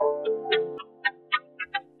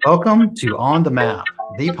Welcome to On the Map,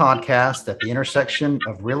 the podcast at the intersection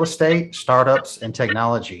of real estate, startups, and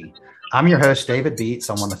technology. I'm your host, David Beats.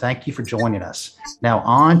 I want to thank you for joining us. Now,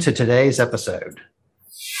 on to today's episode.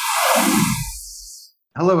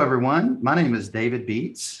 Hello, everyone. My name is David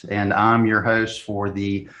Beats, and I'm your host for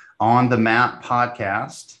the On the Map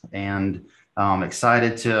podcast. And I'm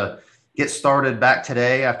excited to get started back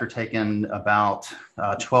today after taking about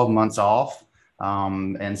 12 months off.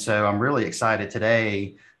 And so I'm really excited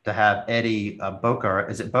today to have Eddie Bocara.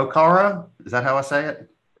 Is it Bocara? Is that how I say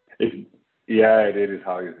it? Yeah, it is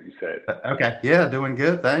how you said. Okay. Yeah, doing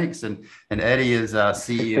good. Thanks. And Eddie is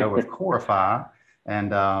CEO of Corify. And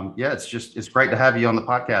yeah, it's great to have you on the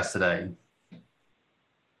podcast today.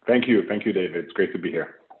 Thank you, David. It's great to be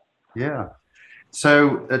here. Yeah.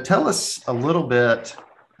 So tell us a little bit.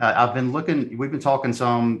 We've been talking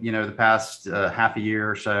some, the past half a year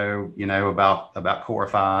or so, about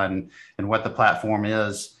Corify and what the platform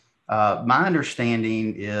is. My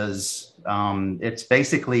understanding is it's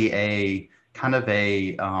basically a kind of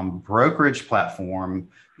a brokerage platform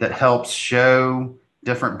that helps show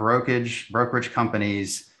different brokerage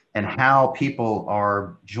companies and how people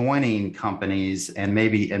are joining companies and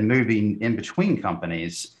moving in between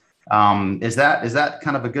companies. Is that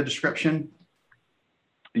kind of a good description?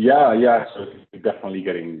 Yeah. So definitely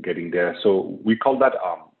getting there. So we call that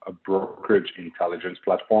a brokerage intelligence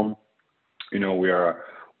platform. We're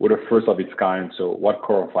the first of its kind. So what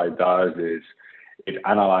Corify does is it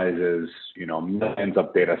analyzes millions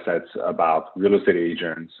of data sets about real estate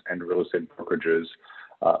agents and real estate brokerages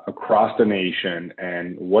across the nation.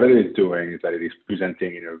 And what it is doing is that it is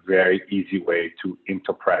presenting in a very easy way to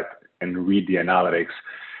interpret and read the analytics.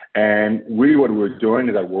 And really what we're doing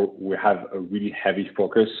is that we have a really heavy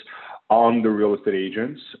focus on the real estate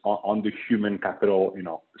agents, on the human capital,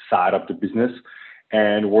 side of the business.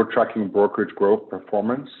 And we're tracking brokerage growth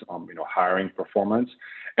performance, hiring performance.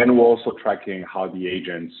 And we're also tracking how the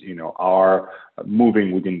agents, are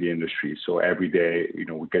moving within the industry. So every day,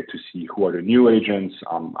 we get to see who are the new agents,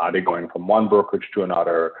 are they going from one brokerage to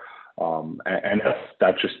another? And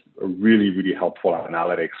that's just a really, really helpful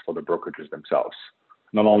analytics for the brokerages themselves.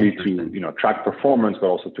 Not only to track performance, but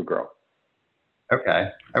also to grow.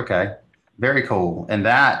 Okay. Very cool. And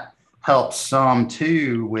that helps some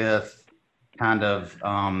too with kind of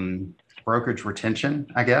brokerage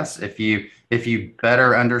retention, I guess. If you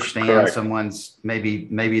better understand Correct. someone's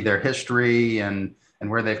maybe their history and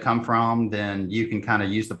where they've come from, then you can kind of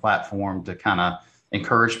use the platform to kind of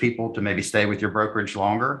encourage people to maybe stay with your brokerage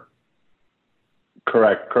longer.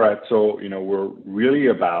 Correct. So, we're really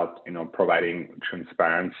about, providing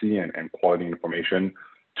transparency and quality information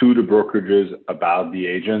to the brokerages about the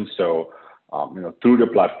agents. So, through the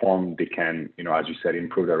platform, they can, as you said,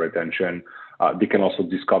 improve their retention. They can also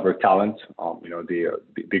discover talent.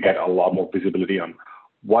 They get a lot more visibility on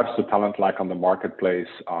what's the talent like on the marketplace.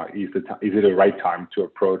 Is it the right time to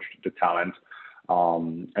approach the talent?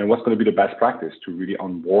 And what's going to be the best practice to really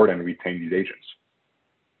onboard and retain these agents?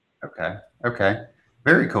 Okay.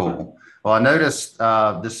 Very cool. Well, I noticed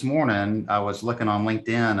this morning I was looking on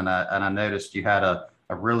LinkedIn and I noticed you had a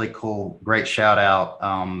really cool, great shout out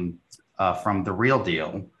from The Real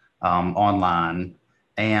Deal online.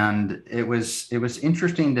 And it was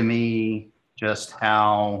interesting to me just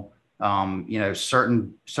how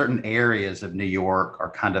certain areas of New York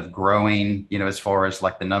are kind of growing, as far as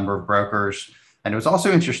like the number of brokers. And it was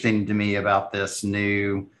also interesting to me about this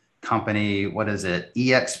new company. What is it?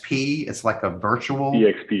 EXP. It's like a virtual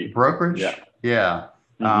EXP. brokerage. Yeah. Yeah.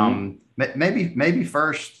 Mm-hmm. Maybe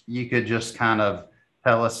first you could just kind of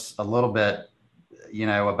tell us a little bit,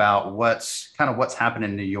 about what's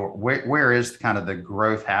happening in New York. Where is kind of the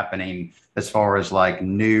growth happening as far as like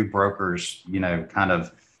new brokers, kind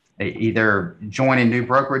of either joining new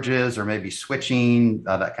brokerages or maybe switching,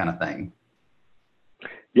 that kind of thing.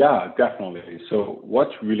 Yeah, definitely. So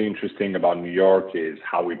what's really interesting about New York is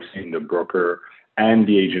how we've seen the broker and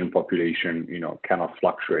the agent population, kind of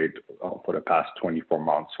fluctuate for the past 24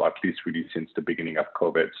 months, so at least really since the beginning of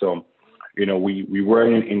COVID. So, we were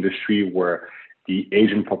in an industry where the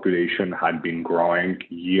agent population had been growing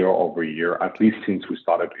year over year, at least since we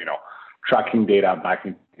started, tracking data back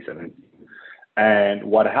in 2017. And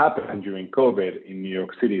what happened during COVID in New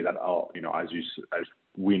York City that, as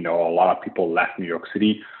we know, a lot of people left New York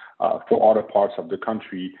City for other parts of the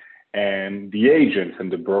country, and the agents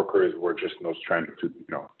and the brokers were just no stranger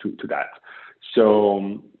to that.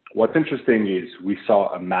 So what's interesting is we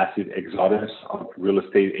saw a massive exodus of real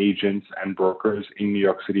estate agents and brokers in New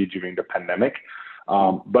York City during the pandemic,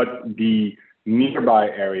 but the nearby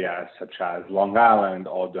areas such as Long Island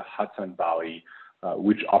or the Hudson Valley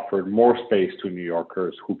which offered more space to New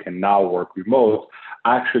Yorkers who can now work remote,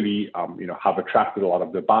 actually, have attracted a lot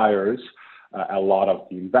of the buyers, a lot of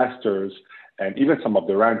the investors, and even some of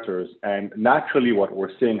the renters. And naturally, what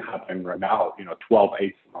we're seeing happen right now, 12,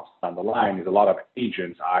 18 months down the line, is a lot of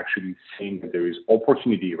agents are actually seeing that there is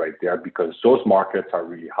opportunity right there because those markets are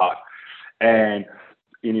really hot. And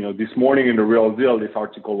this morning in The Real Deal, this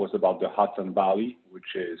article was about the Hudson Valley,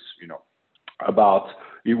 which is,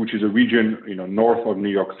 which is a region, north of New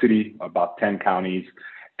York City, about 10 counties.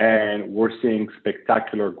 And we're seeing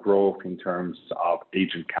spectacular growth in terms of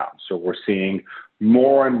agent count. So we're seeing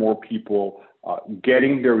more and more people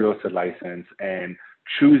getting their real estate license and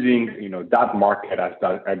choosing, that market as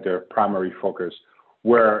their primary focus,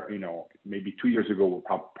 where, maybe 2 years ago,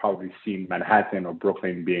 we'll probably seen Manhattan or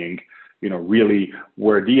Brooklyn being, really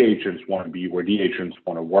where the agents want to be, where the agents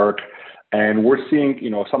want to work. And we're seeing,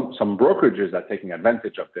 some brokerages that are taking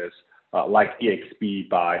advantage of this, like EXP,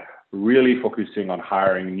 by really focusing on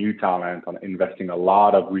hiring new talent, on investing a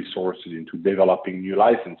lot of resources into developing new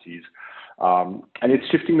licensees. And it's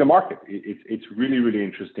shifting the market. It's really, really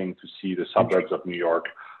interesting to see the suburbs of New York,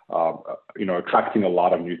 attracting a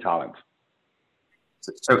lot of new talent.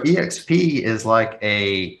 So EXP is like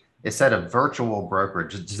a set of virtual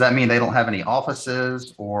brokerage. Does that mean they don't have any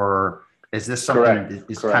offices, or is this something that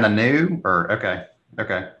is kind of new? Or okay.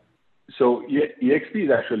 So EXP is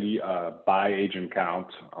actually by agent count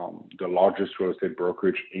the largest real estate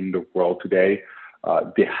brokerage in the world today.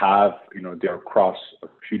 They have, they're across a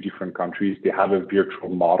few different countries. They have a virtual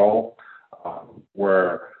model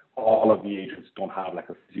where all of the agents don't have like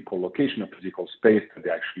a physical location, a physical space that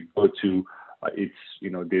they actually go to.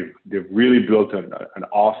 They've really built an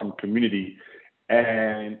awesome community.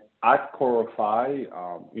 And at CoreFi,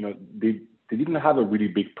 they didn't have a really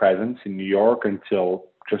big presence in New York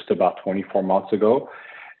until just about 24 months ago.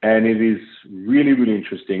 And it is really, really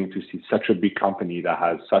interesting to see such a big company that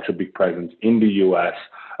has such a big presence in the US,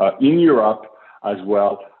 in Europe as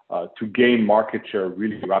well, to gain market share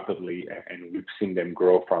really rapidly. And we've seen them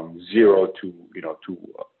grow from zero to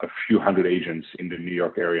a few hundred agents in the New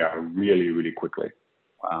York area really, really quickly.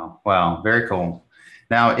 Wow. Very cool.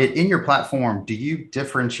 Now, in your platform, do you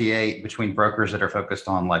differentiate between brokers that are focused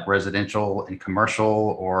on like residential and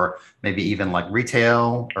commercial, or maybe even like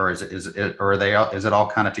retail, or is it all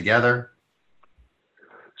kind of together?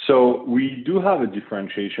 So we do have a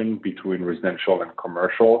differentiation between residential and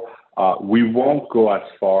commercial. We won't go as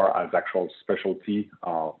far as actual specialty,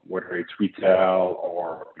 whether it's retail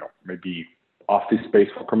or maybe office space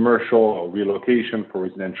for commercial or relocation for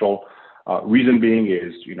residential. Reason being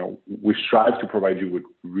is, we strive to provide you with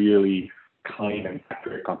really clean and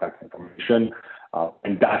accurate contact information.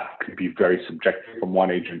 And that could be very subjective from one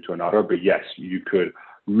agent to another. But yes, you could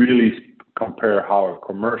really compare how a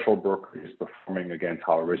commercial broker is performing against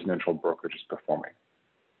how a residential brokerage is performing.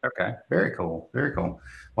 Okay, very cool. Very cool.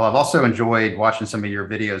 Well, I've also enjoyed watching some of your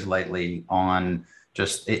videos lately on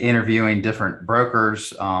just interviewing different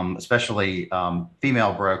brokers, especially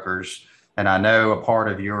female brokers. And I know a part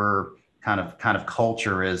of your kind of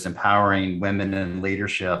culture is empowering women in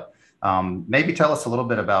leadership. Maybe tell us a little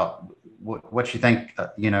bit about what you think,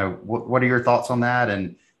 what are your thoughts on that,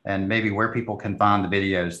 and maybe where people can find the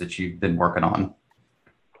videos that you've been working on.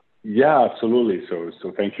 Yeah, absolutely. So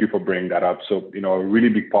thank you for bringing that up. So, a really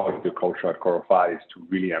big part of the culture at CoreFi is to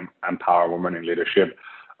really empower women in leadership.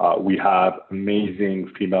 We have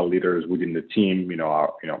amazing female leaders within the team.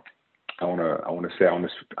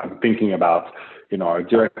 I'm thinking about, our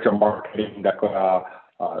director of marketing, Dakota,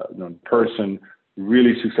 person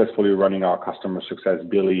really successfully running our customer success,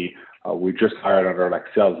 Billy. We just hired another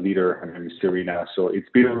sales leader, her name is Serena. So it's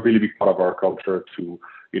been a really big part of our culture to,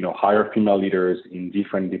 hire female leaders in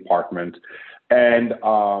different departments. And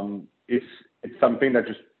it's something that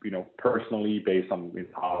just, personally based on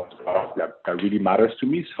how that really matters to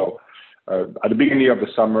me. So at the beginning of the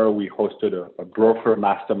summer, we hosted a broker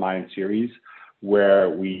mastermind series where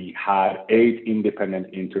we had 8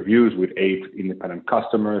 independent interviews with 8 independent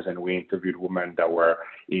customers, and we interviewed women that were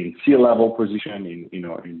in C-level position,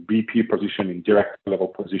 in VP position, in director level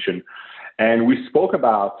position, and we spoke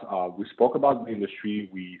about the industry.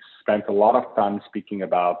 We spent a lot of time speaking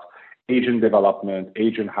about agent development,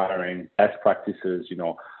 agent hiring, best practices,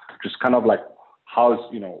 just kind of like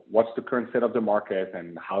what's the current state of the market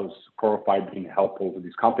and how's CoreFi being helpful to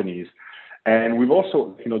these companies. And we've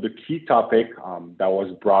also, the key topic that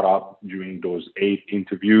was brought up during those 8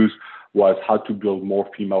 interviews was how to build more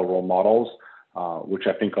female role models, which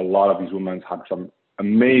I think a lot of these women had some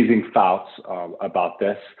amazing thoughts about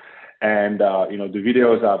this. And, the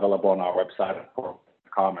videos are available on our website at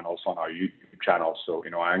CoreFi.com and also on our YouTube channel. So,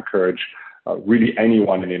 I encourage really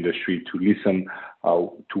anyone in the industry to listen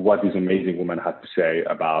to what this amazing woman had to say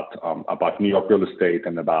about New York real estate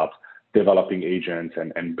and about developing agents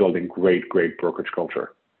and building great brokerage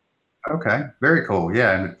culture. Okay, very cool.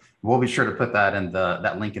 Yeah, and we'll be sure to put that in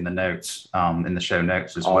that link in the notes, in the show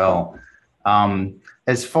notes as well.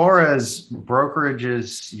 As far as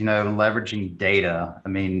brokerages, leveraging data, I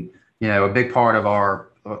mean, a big part of our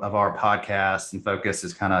podcast and focus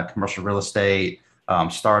is kind of commercial real estate,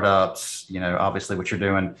 startups, obviously what you're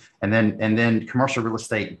doing, and then commercial real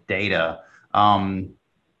estate data.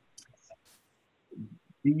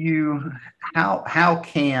 Do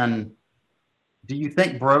you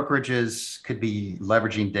think brokerages could be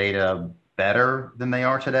leveraging data better than they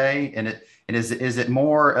are today? And is it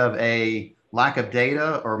more of a lack of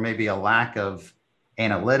data or maybe a lack of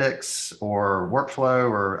analytics or workflow,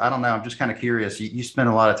 or I don't know. I'm just kind of curious. You spend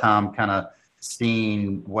a lot of time kind of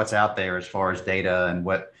seeing what's out there as far as data and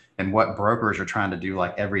what brokers are trying to do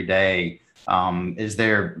like every day.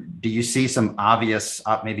 Do you see some obvious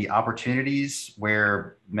maybe opportunities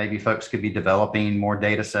where maybe folks could be developing more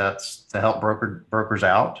data sets to help brokers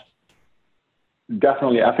out?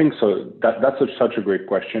 Definitely. I think so. That's such a great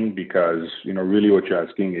question because, really what you're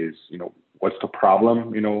asking is, what's the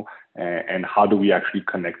problem, and how do we actually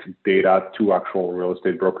connect data to actual real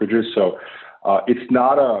estate brokerages? So it's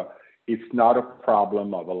not a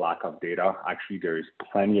problem of a lack of data. Actually, there is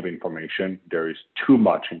plenty of information. There is too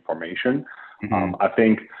much information. Mm-hmm. I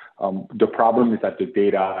think the problem is that the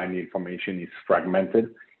data and the information is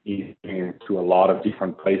fragmented into a lot of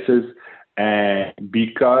different places. And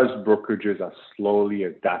because brokerages are slowly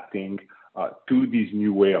adapting to this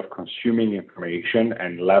new way of consuming information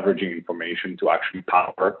and leveraging information to actually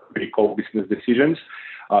power critical business decisions,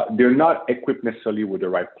 they're not equipped necessarily with the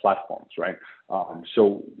right platforms, right?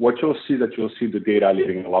 So what you'll see the data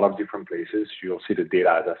living in a lot of different places. You'll see the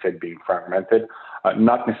data, as I said, being fragmented,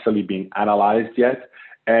 not necessarily being analyzed yet.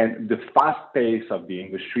 And the fast pace of the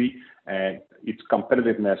industry and its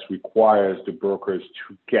competitiveness requires the brokers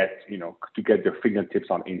to get their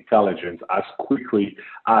fingertips on intelligence as quickly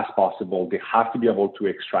as possible. They have to be able to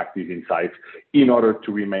extract these insights in order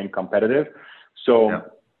to remain competitive. So, yeah.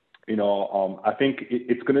 I think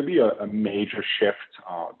it's going to be a major shift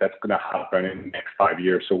that's going to happen in the next 5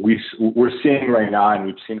 years. So we're seeing right now, and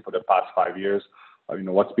we've seen for the past 5 years,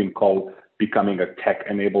 what's been called becoming a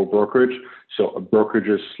tech-enabled brokerage. So a brokerage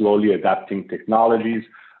is slowly adapting technologies,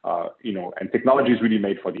 and technology is really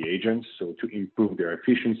made for the agents. So to improve their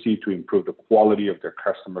efficiency, to improve the quality of their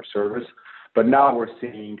customer service. But now we're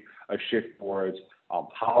seeing a shift towards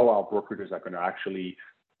how our brokerages are going to actually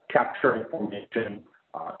capture information,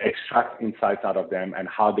 extract insights out of them, and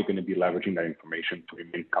how they're going to be leveraging that information to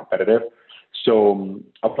remain competitive. So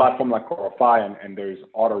a platform like CoreFi, and there's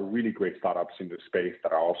other really great startups in the space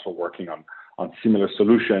that are also working on similar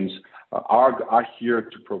solutions, are here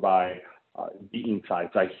to provide the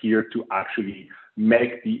insights, are here to actually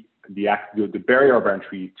make the barrier of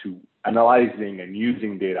entry to analyzing and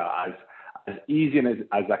using data as easy and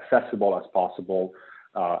as accessible as possible.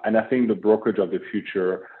 And I think the brokerage of the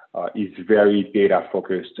future is very data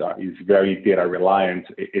focused, is very data reliant,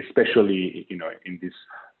 especially in this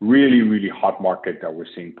really, really hot market that we're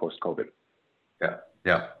seeing post COVID.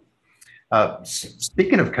 Yeah.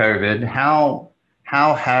 Speaking of COVID, how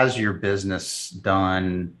has your business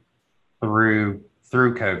done through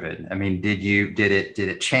COVID? I mean, did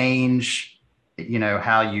it change,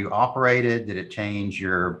 how you operated? Did it change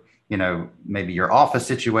your, maybe your office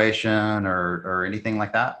situation or anything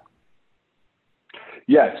like that?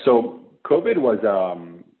 Yeah. So COVID was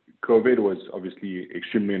obviously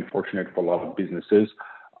extremely unfortunate for a lot of businesses.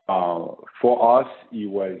 For us, it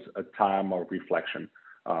was a time of reflection.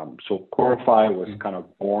 So CoreFi was kind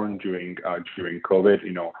of born during COVID.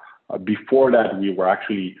 Before that, we were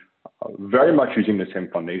actually very much using the same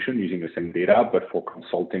foundation, using the same data, but for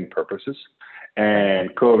consulting purposes. And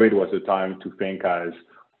COVID was a time to think as,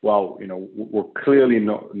 well, we're clearly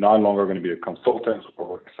no longer going to be the consultants, or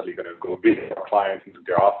we're necessarily going to go visit our clients into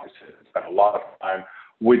their offices and spend a lot of time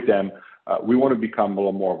with them. We want to become a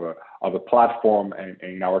little more of a platform, and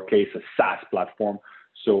in our case, a SaaS platform.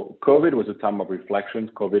 So COVID was a time of reflection.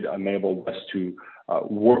 COVID enabled us to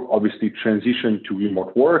obviously transition to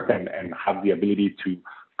remote work and have the ability to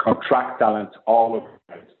contract talent all over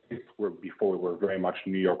the United States, where before we were very much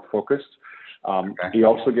New York focused. It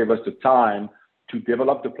also gave us the time to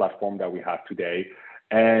develop the platform that we have today.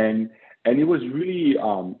 And it was really,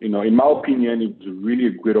 in my opinion, it was really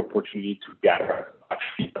a great opportunity to gather much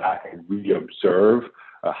feedback and really observe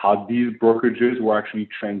how these brokerages were actually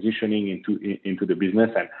transitioning into the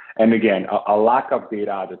business. And again, a lack of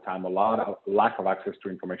data at the time, lack of access to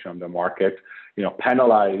information on the market,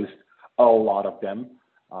 penalized a lot of them.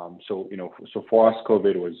 So for us,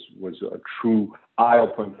 COVID was a true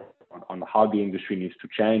eye-opener on how the industry needs to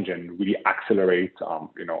change and really accelerate,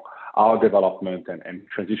 our development and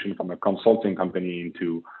transition from a consulting company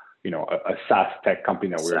into, a SaaS tech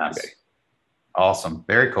company that we're in today. Awesome.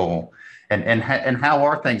 Very cool. And how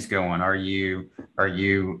are things going? Are you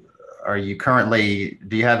currently,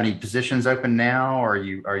 do you have any positions open now? Or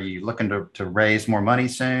are you looking to raise more money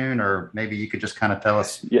soon? Or maybe you could just kind of tell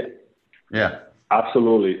us. Yeah.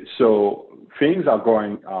 Absolutely. So things are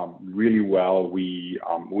going really well. We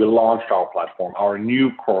launched our platform, our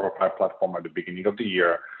new Core5 platform at the beginning of the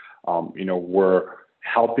year. We're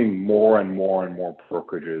helping more and more and more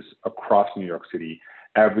brokerages across New York City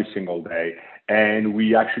every single day. And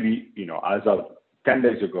we actually, as of 10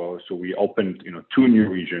 days ago, so we opened, 2 new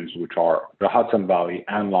regions, which are the Hudson Valley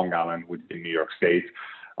and Long Island within New York State.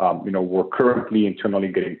 We're currently internally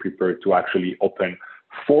getting prepared to actually open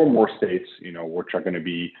 4 more states, which are going to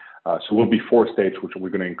be, so we'll be 4 states, which we're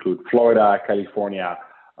going to include Florida, California,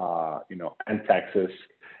 and Texas.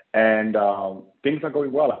 And things are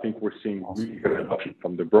going well. I think we're seeing really good adoption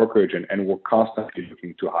from the brokerage, and we're constantly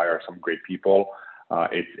looking to hire some great people.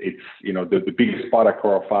 It's the biggest part of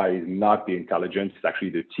Core5 is not the intelligence, it's actually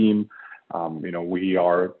the team. We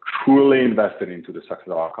are truly invested into the success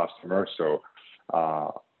of our customers. So,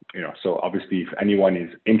 so obviously if anyone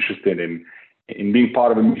is interested in being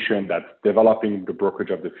part of a mission that's developing the brokerage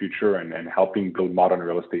of the future and helping build modern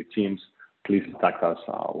real estate teams, please contact us.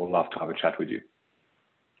 We'll love to have a chat with you.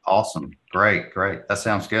 Awesome. Great. That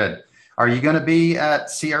sounds good. Are you going to be at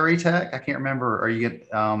CRE Tech? I can't remember. Are you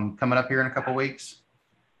coming up here in a couple of weeks?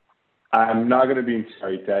 I'm not going to be in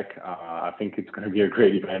CRE Tech. I think it's going to be a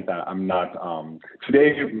great event. I'm not.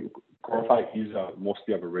 Today, Core5 is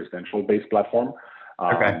mostly of a residential-based platform.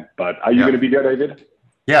 Okay. But are you going to be there, David?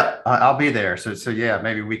 Yeah, I'll be there. So yeah,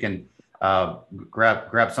 maybe we can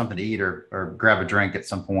grab something to eat or grab a drink at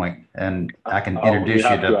some point, and I can introduce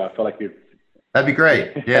you to. I feel like it's. That'd be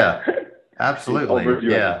great. Yeah, absolutely.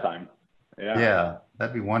 Yeah,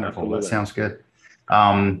 that'd be wonderful. Absolutely. That sounds good.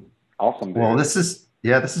 Awesome. Dude. Well, this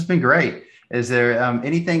has been great. Is there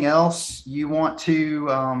anything else you want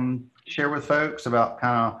to share with folks about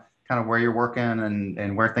kind of where you're working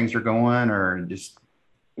and where things are going, or just?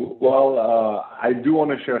 Well, I do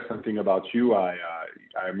want to share something about you. I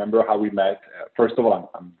remember how we met. First of all,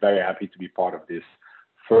 I'm very happy to be part of this.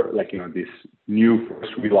 This new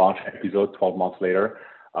first relaunch episode 12 months later.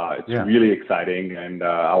 It's really exciting, and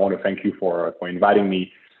I want to thank you for inviting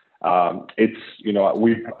me. I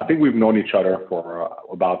think we've known each other for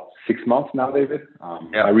about 6 months now, David.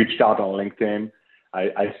 I reached out on LinkedIn.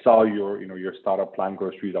 I saw your startup Plan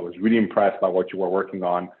Groceries. I was really impressed by what you were working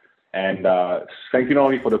on, and thank you not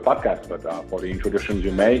only for the podcast but for the introductions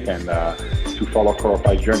you make and to follow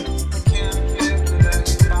Core5's journey.